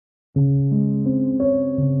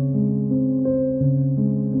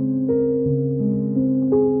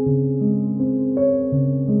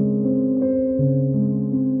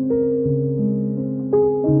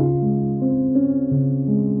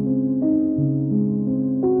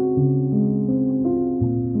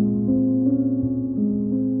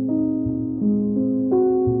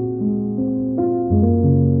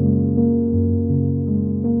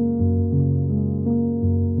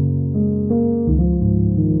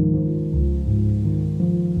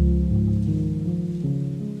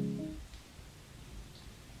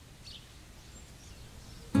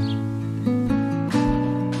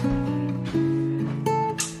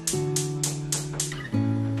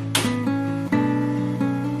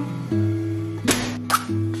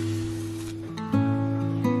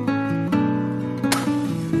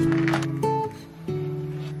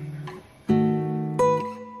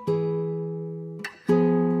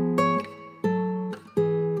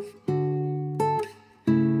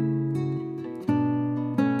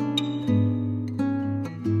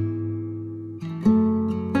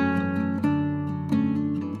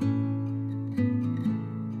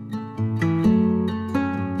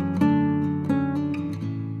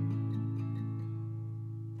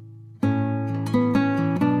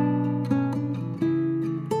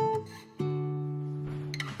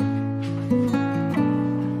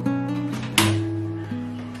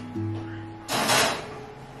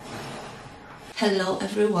Hello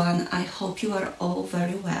everyone, I hope you are all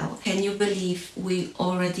very well. Can you believe we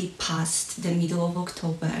already passed the middle of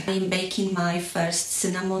October? I'm baking my first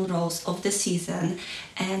cinnamon rolls of the season,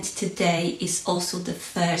 and today is also the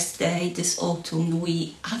first day this autumn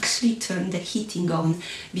we actually turn the heating on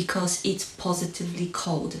because it's positively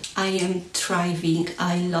cold. I am thriving.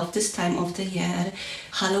 I love this time of the year.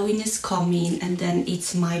 Halloween is coming, and then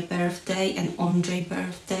it's my birthday and Andre's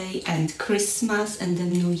birthday and Christmas and the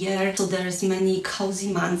New Year. So there's many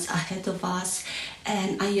cozy months ahead of us,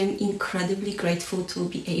 and I am incredibly grateful to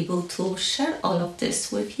be able to share all of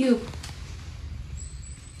this with you.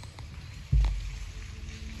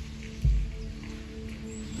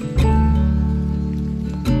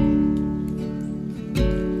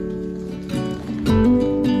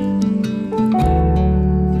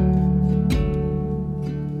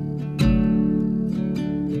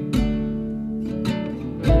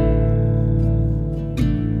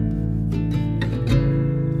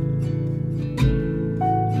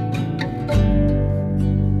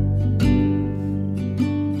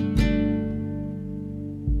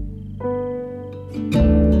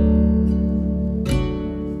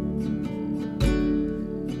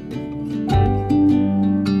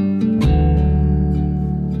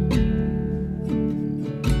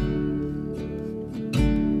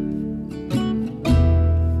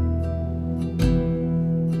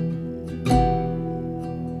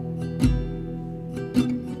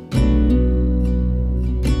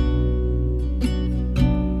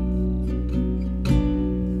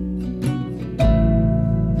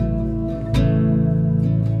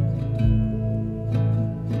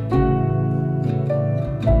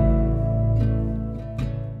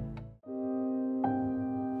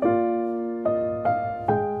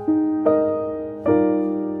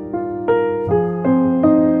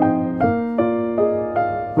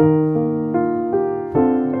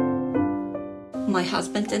 My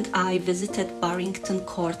husband and I visited Barrington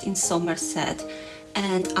Court in Somerset,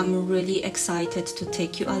 and I'm really excited to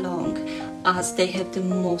take you along as they have the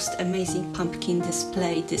most amazing pumpkin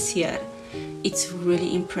display this year. It's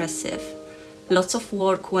really impressive. Lots of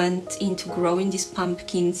work went into growing these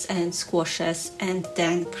pumpkins and squashes and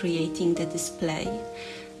then creating the display.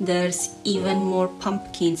 There's even more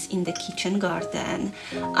pumpkins in the kitchen garden.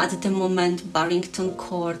 At the moment, Barrington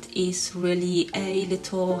Court is really a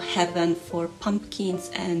little heaven for pumpkins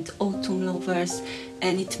and autumn lovers,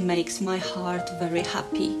 and it makes my heart very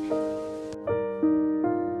happy.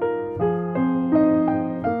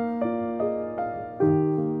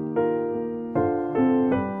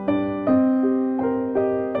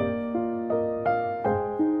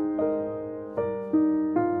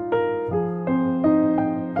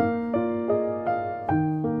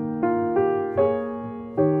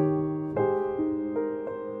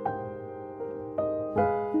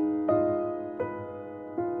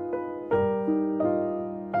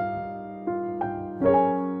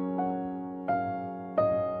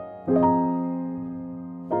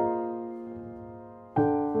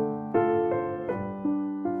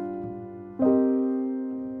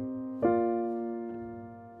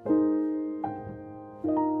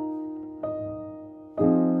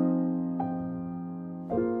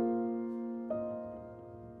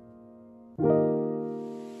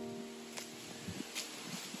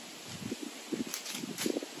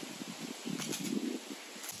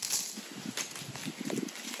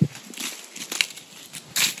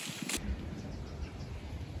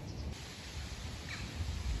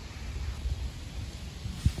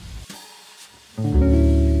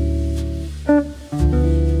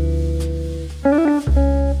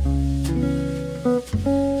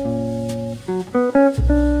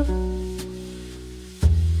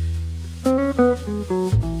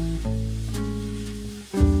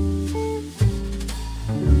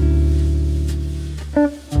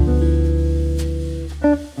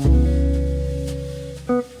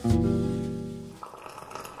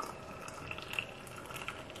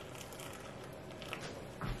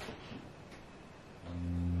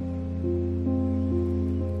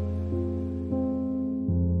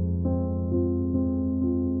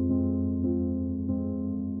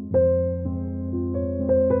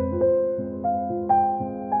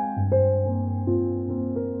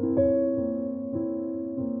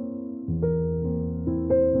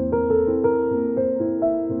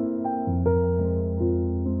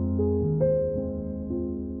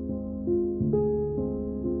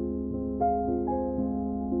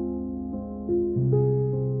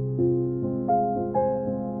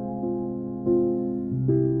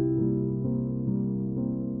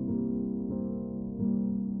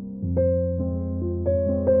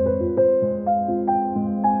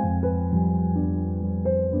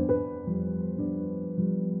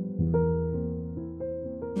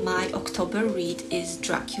 October read is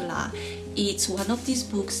Dracula. It's one of these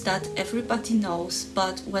books that everybody knows,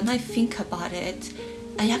 but when I think about it,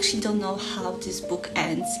 I actually don't know how this book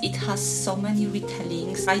ends. It has so many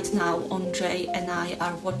retellings. Right now, Andre and I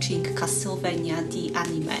are watching Castlevania, the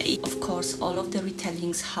anime. Of course, all of the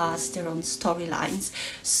retellings has their own storylines,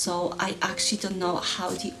 so I actually don't know how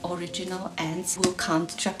the original ends. Will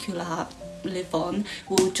Count Dracula live on?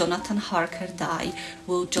 Will Jonathan Harker die?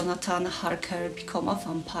 Will Jonathan Harker become a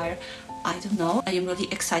vampire? I don't know. I am really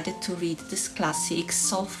excited to read this classic.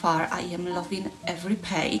 So far I am loving every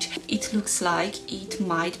page. It looks like it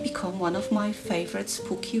might become one of my favorite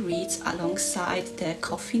spooky reads alongside The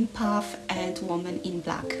Coffin Path and Woman in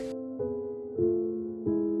Black.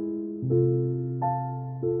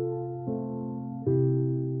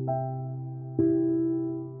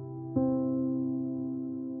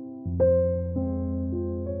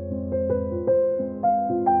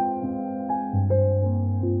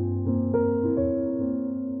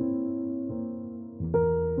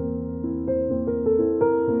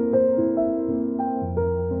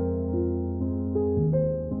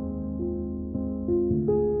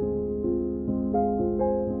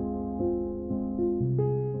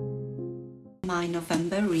 My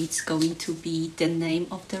November read's going to be The Name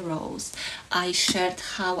of the Rose. I shared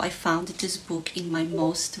how I found this book in my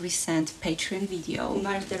most recent Patreon video,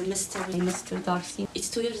 Murder Mystery Mr. Darcy. It's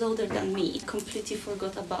 2 years older than me. Completely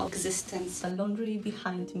forgot about existence. The laundry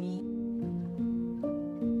behind me.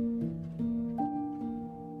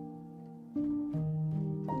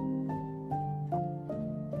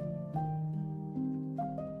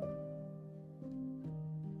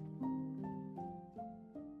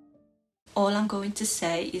 All I'm going to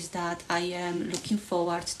say is that I am looking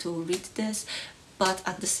forward to read this, but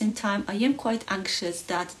at the same time I am quite anxious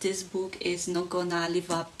that this book is not gonna live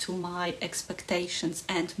up to my expectations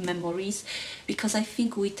and memories, because I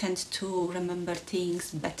think we tend to remember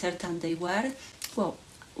things better than they were. Well,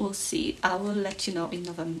 we'll see. I will let you know in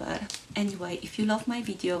November. Anyway, if you love my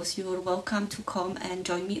videos, you're welcome to come and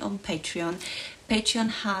join me on Patreon. Patreon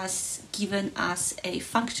has given us a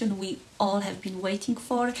function we all have been waiting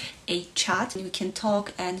for, a chat. You can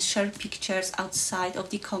talk and share pictures outside of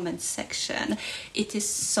the comments section. It is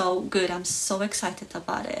so good. I'm so excited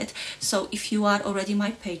about it. So if you are already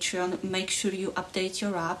my Patreon, make sure you update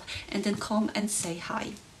your app and then come and say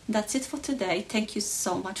hi. That's it for today. Thank you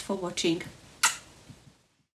so much for watching.